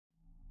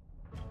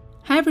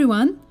Hi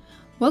everyone!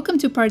 Welcome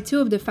to part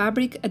 2 of the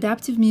Fabric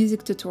Adaptive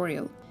Music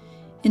tutorial.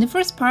 In the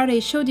first part I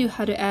showed you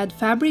how to add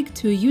Fabric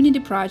to a Unity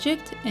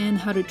project and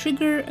how to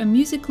trigger a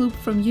music loop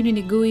from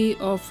Unity GUI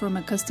or from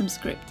a custom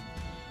script.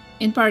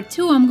 In part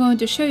 2 I'm going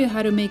to show you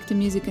how to make the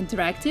music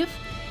interactive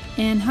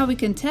and how we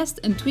can test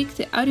and tweak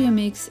the audio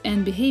mix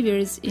and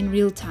behaviors in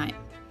real time.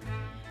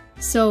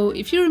 So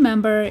if you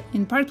remember,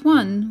 in part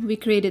 1 we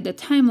created a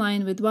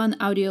timeline with one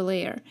audio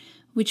layer,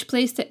 which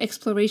plays the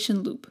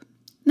exploration loop.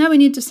 Now we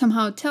need to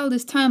somehow tell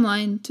this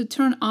timeline to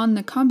turn on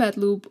the combat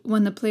loop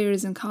when the player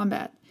is in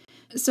combat.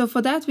 So for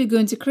that we're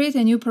going to create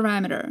a new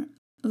parameter.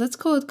 Let's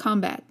call it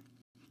combat.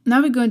 Now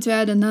we're going to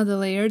add another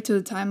layer to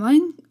the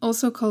timeline,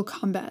 also called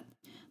combat.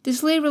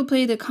 This layer will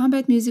play the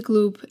combat music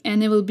loop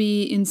and it will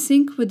be in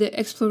sync with the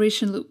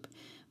exploration loop,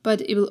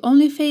 but it will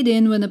only fade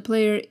in when the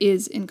player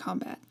is in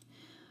combat.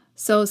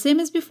 So same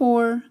as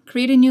before,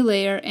 create a new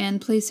layer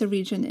and place a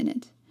region in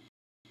it.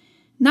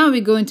 Now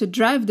we're going to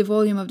drive the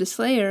volume of this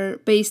layer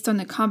based on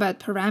the combat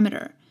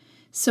parameter.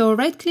 So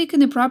right-click in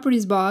the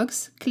Properties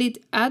box,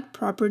 click Add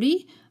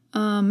Property,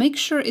 make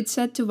sure it's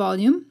set to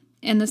volume,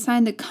 and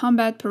assign the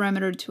combat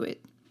parameter to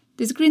it.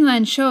 This green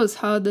line shows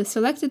how the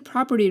selected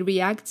property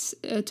reacts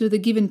to the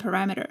given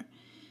parameter.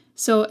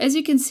 So as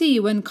you can see,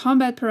 when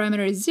combat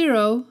parameter is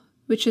 0,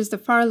 which is the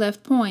far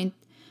left point,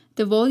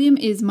 the volume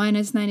is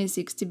minus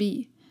 96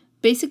 dB,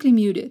 basically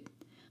muted.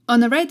 On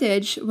the right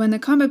edge, when the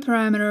combat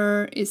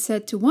parameter is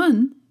set to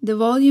 1, the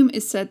volume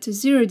is set to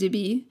 0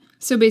 dB,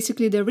 so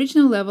basically the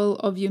original level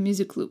of your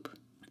music loop.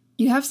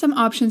 You have some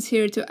options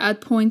here to add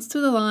points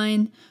to the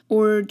line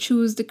or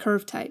choose the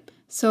curve type,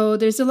 so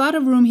there's a lot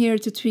of room here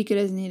to tweak it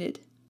as needed.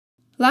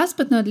 Last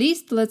but not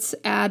least, let's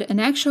add an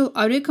actual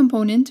audio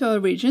component to our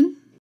region.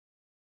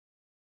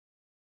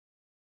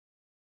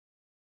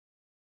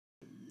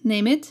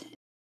 Name it.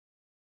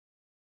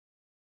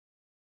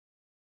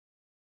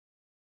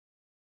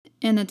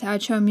 And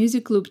attach our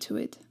music loop to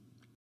it.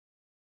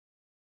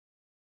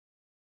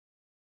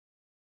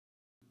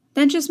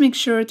 Then just make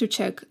sure to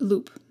check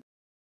loop.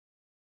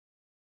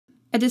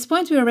 At this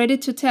point we are ready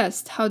to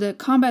test how the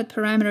combat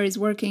parameter is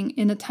working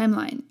in the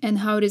timeline and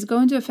how it is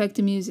going to affect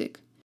the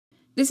music.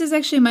 This is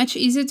actually much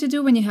easier to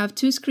do when you have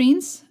two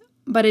screens,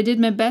 but I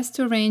did my best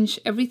to arrange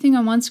everything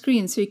on one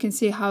screen so you can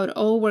see how it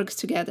all works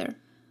together.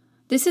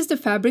 This is the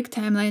Fabric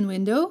timeline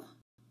window.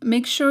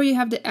 Make sure you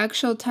have the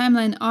actual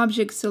timeline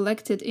object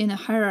selected in a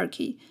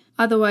hierarchy,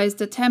 otherwise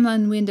the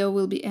timeline window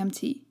will be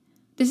empty.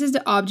 This is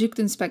the object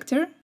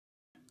inspector,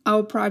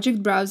 our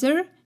project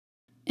browser,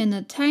 and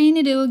a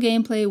tiny little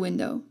gameplay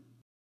window.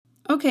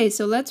 Okay,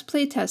 so let's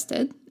play test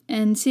it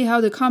and see how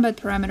the combat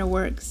parameter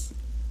works.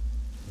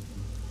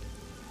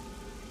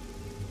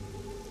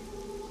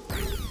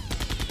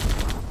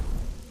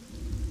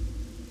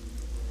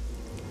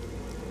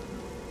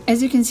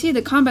 As you can see,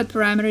 the combat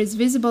parameter is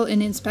visible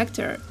in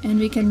Inspector, and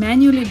we can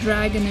manually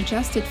drag and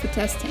adjust it for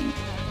testing.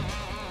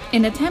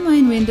 In the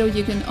timeline window,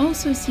 you can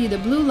also see the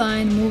blue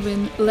line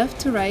moving left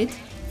to right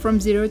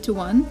from 0 to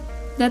 1.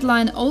 That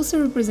line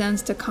also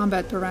represents the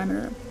combat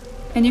parameter,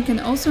 and you can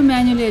also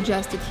manually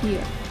adjust it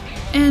here.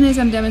 And as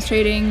I'm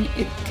demonstrating,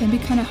 it can be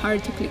kind of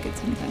hard to click it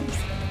sometimes,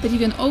 but you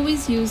can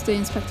always use the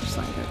Inspector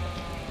slider.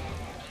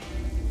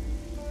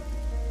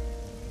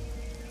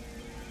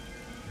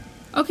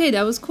 Okay,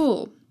 that was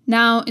cool.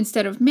 Now,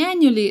 instead of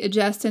manually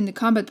adjusting the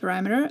combat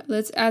parameter,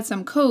 let's add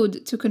some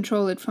code to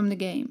control it from the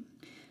game.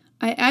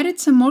 I added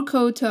some more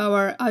code to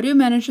our Audio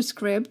Manager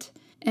script,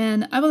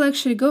 and I will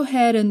actually go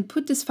ahead and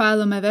put this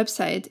file on my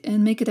website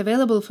and make it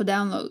available for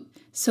download.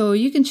 So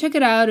you can check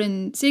it out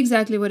and see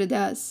exactly what it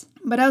does.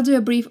 But I'll do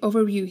a brief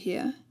overview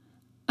here.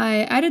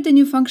 I added a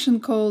new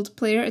function called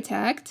Player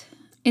Attacked.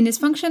 In this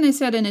function I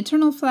set an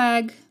internal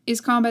flag,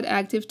 is combat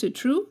active, to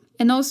true,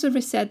 and also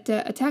reset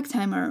the attack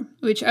timer,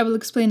 which I will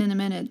explain in a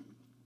minute.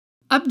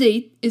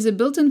 Update is a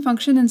built-in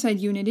function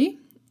inside Unity,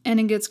 and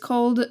it gets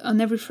called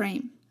on every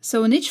frame.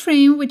 So in each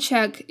frame we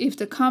check if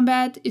the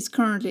combat is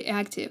currently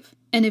active.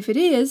 And if it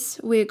is,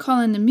 we're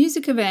calling the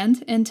music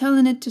event and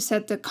telling it to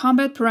set the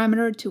combat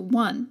parameter to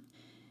 1.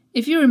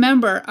 If you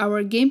remember,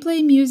 our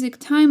gameplay music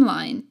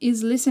timeline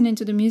is listening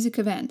to the music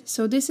event,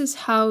 so this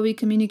is how we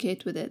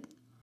communicate with it.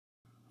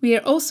 We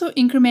are also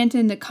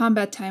incrementing the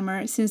combat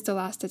timer since the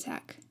last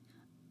attack.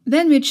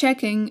 Then we're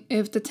checking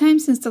if the time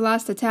since the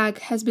last attack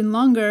has been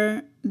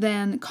longer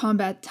than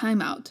combat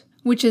timeout,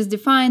 which is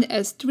defined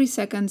as 3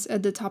 seconds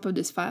at the top of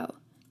this file.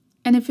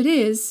 And if it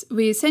is,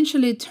 we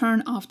essentially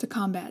turn off the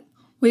combat.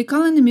 We're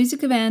calling the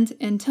music event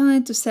and telling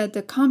it to set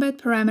the combat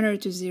parameter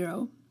to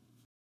 0.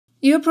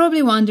 You're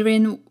probably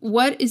wondering,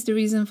 what is the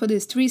reason for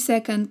this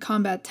 3-second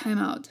combat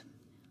timeout?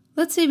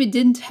 Let's say we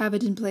didn't have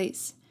it in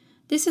place.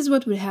 This is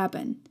what would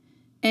happen.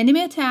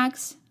 Enemy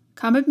attacks,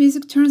 combat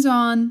music turns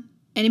on,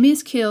 enemy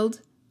is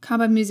killed,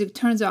 combat music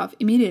turns off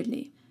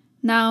immediately.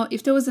 Now,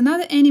 if there was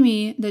another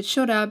enemy that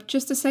showed up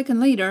just a second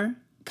later,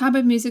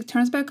 combat music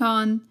turns back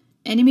on,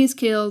 enemy is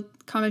killed,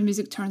 combat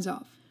music turns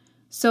off.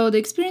 So the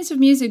experience of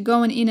music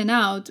going in and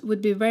out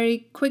would be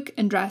very quick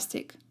and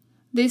drastic.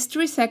 These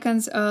 3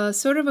 seconds are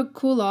sort of a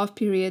cool-off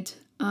period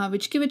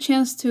which give a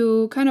chance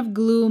to kind of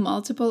glue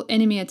multiple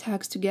enemy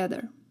attacks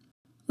together.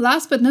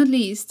 Last but not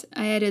least,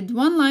 I added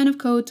one line of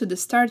code to the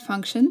start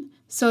function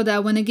so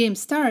that when a game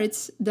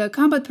starts, the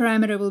combat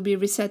parameter will be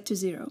reset to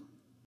 0.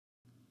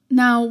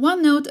 Now,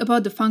 one note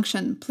about the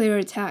function player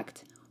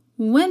attacked.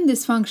 When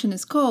this function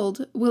is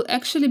called, will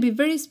actually be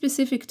very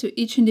specific to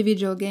each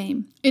individual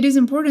game. It is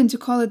important to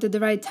call it at the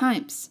right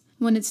times,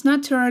 when it's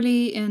not too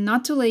early and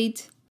not too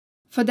late.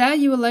 For that,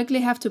 you will likely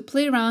have to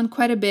play around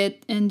quite a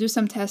bit and do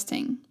some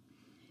testing.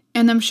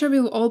 And I'm sure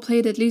we'll all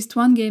played at least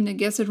one game that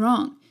gets it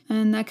wrong,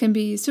 and that can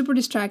be super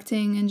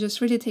distracting and just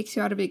really takes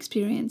you out of the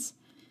experience.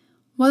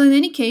 Well, in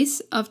any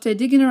case, after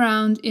digging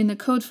around in the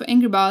code for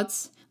Angry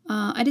Bots,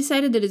 I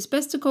decided that it's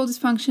best to call this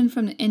function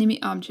from the enemy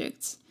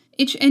objects.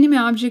 Each enemy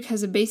object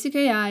has a basic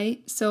AI,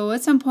 so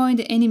at some point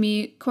the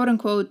enemy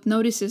quote-unquote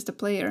notices the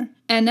player,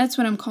 and that's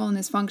what I'm calling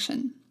this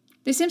function.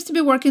 This seems to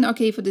be working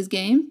okay for this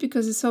game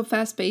because it's so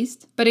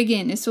fast-paced, but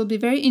again, this will be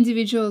very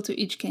individual to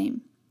each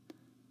game.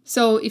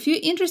 So if you're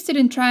interested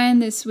in trying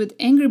this with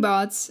Angry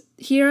Bots,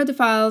 here are the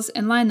files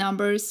and line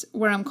numbers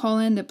where I'm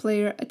calling the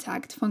player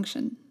attacked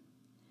function.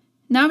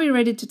 Now we're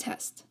ready to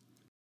test.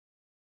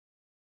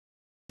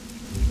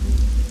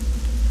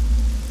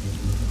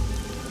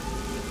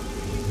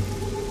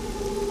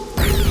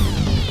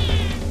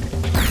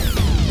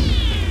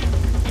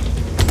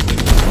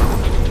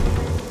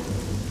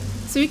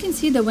 So you can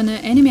see that when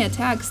an enemy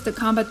attacks, the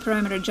combat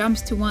parameter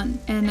jumps to 1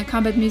 and the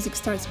combat music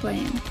starts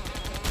playing.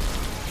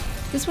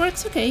 This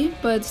works okay,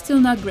 but still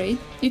not great.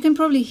 You can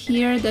probably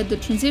hear that the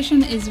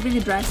transition is really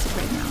drastic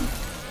right now.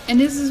 And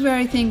this is where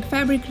I think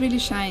Fabric really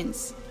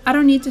shines. I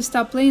don't need to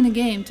stop playing the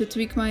game to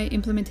tweak my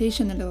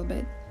implementation a little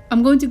bit.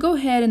 I'm going to go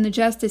ahead and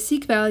adjust the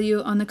seek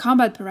value on the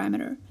combat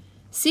parameter.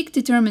 Seek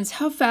determines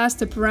how fast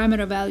the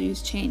parameter value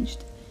is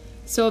changed.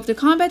 So if the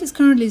combat is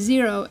currently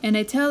 0 and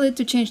I tell it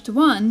to change to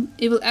 1,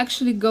 it will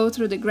actually go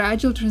through the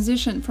gradual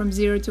transition from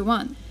 0 to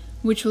 1,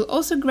 which will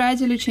also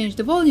gradually change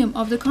the volume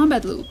of the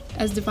combat loop,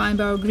 as defined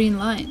by our green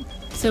line,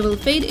 so it will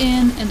fade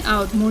in and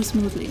out more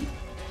smoothly.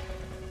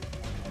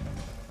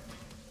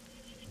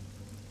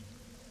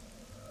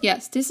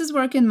 Yes, this is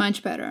working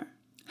much better.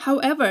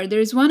 However, there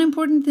is one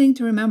important thing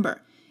to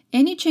remember.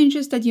 Any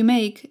changes that you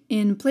make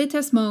in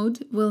playtest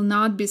mode will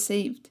not be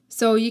saved.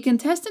 So you can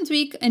test and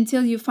tweak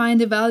until you find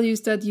the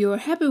values that you're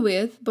happy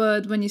with,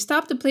 but when you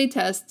stop the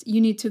playtest,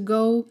 you need to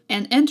go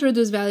and enter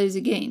those values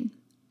again.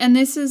 And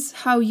this is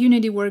how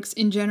Unity works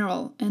in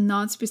general, and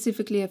not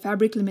specifically a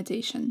Fabric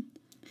limitation.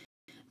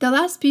 The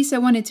last piece I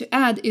wanted to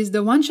add is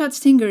the one-shot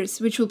stingers,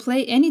 which will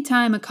play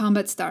anytime a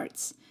combat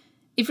starts.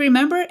 If you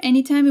remember,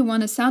 anytime we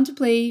want a sound to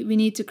play, we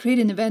need to create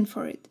an event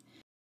for it.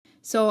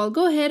 So I'll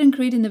go ahead and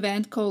create an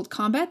event called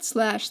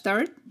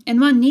combat/start. And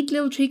one neat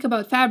little trick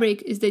about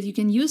Fabric is that you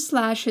can use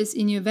slashes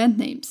in your event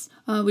names,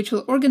 which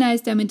will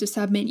organize them into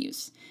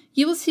submenus.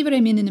 You will see what I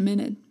mean in a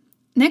minute.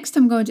 Next,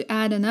 I'm going to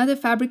add another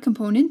Fabric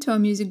component to our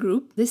music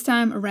group, this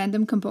time a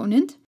random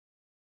component.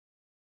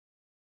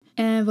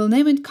 And we'll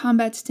name it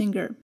Combat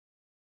Stinger.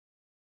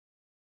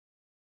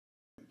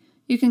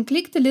 You can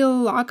click the little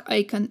lock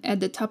icon at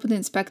the top of the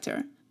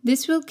inspector.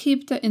 This will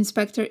keep the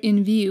inspector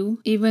in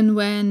view even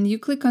when you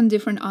click on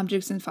different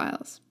objects and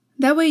files.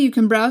 That way you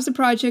can browse the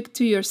project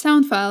to your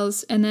sound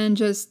files and then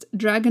just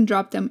drag and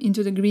drop them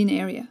into the green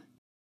area.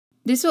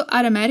 This will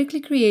automatically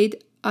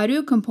create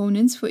audio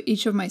components for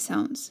each of my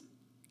sounds.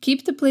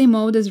 Keep the play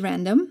mode as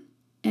random,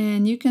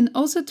 and you can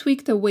also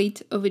tweak the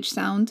weight of each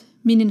sound,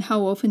 meaning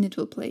how often it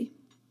will play.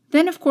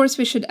 Then of course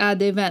we should add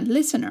the event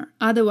listener,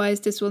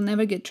 otherwise this will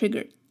never get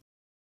triggered.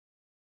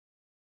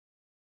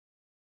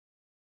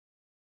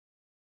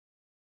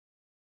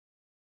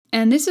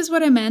 And this is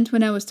what I meant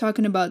when I was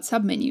talking about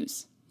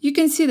submenus. You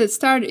can see that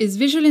start is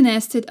visually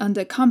nested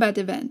under combat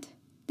event.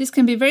 This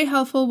can be very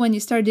helpful when you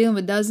start dealing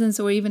with dozens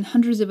or even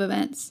hundreds of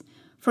events.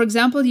 For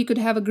example, you could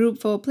have a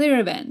group for player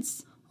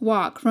events: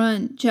 walk,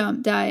 run,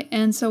 jump, die,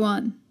 and so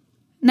on.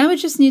 Now we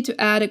just need to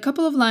add a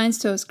couple of lines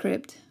to our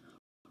script.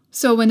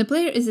 So when the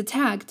player is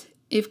attacked,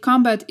 if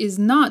combat is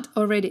not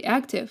already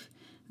active,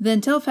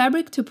 then tell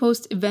Fabric to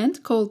post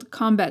event called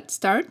combat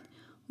start,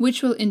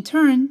 which will in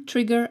turn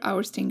trigger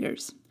our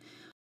stingers.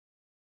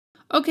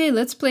 Okay,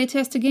 let's play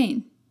test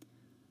again.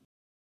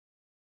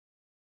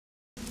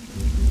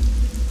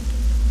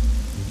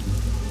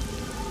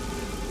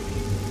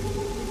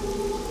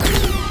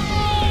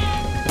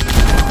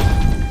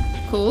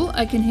 Cool,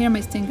 I can hear my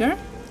stinger.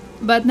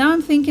 But now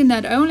I'm thinking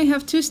that I only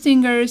have 2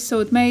 stingers, so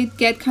it may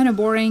get kind of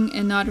boring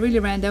and not really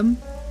random.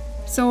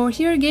 So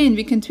here again,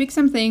 we can tweak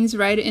some things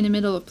right in the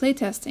middle of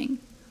playtesting.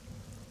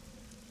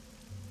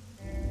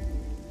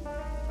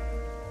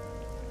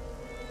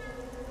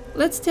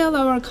 Let's tell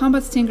our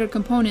combat stinger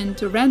component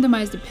to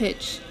randomize the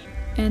pitch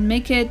and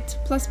make it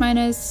plus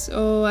minus,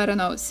 oh, I don't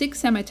know, 6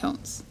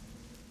 semitones.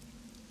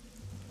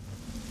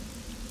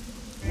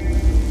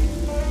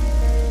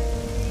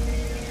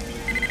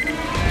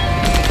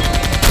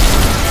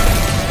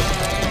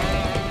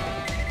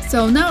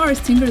 So now our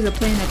stingers are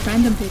playing at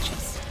random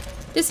pitches.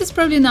 This is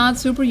probably not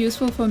super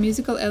useful for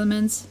musical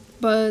elements,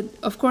 but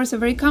of course a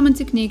very common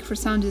technique for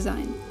sound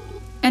design.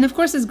 And of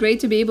course, it's great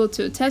to be able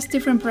to test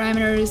different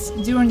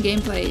parameters during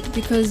gameplay,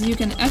 because you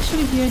can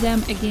actually hear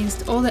them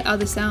against all the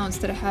other sounds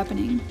that are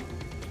happening.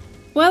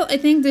 Well, I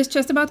think this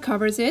just about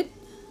covers it.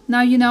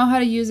 Now you know how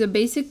to use a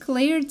basic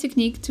layered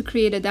technique to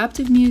create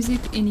adaptive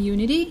music in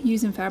Unity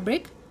using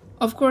Fabric.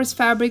 Of course,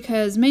 Fabric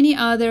has many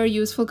other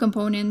useful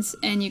components,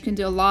 and you can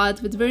do a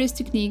lot with various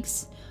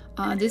techniques.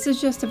 This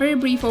is just a very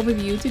brief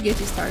overview to get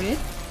you started.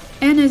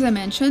 And as I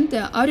mentioned,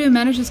 the Audio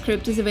Manager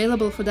script is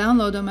available for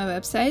download on my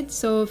website,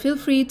 so feel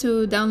free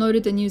to download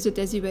it and use it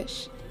as you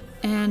wish.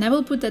 And I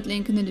will put that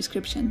link in the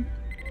description.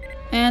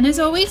 And as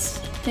always,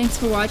 thanks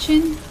for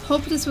watching,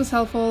 hope this was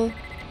helpful.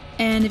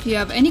 And if you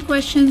have any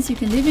questions, you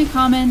can leave me a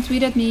comment,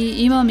 tweet at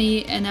me, email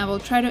me, and I will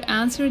try to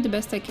answer the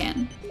best I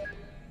can.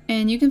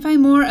 And you can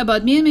find more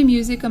about me and my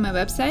music on my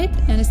website,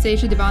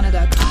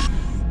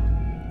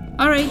 anastasiadevana.com.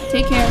 Alright,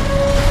 take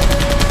care!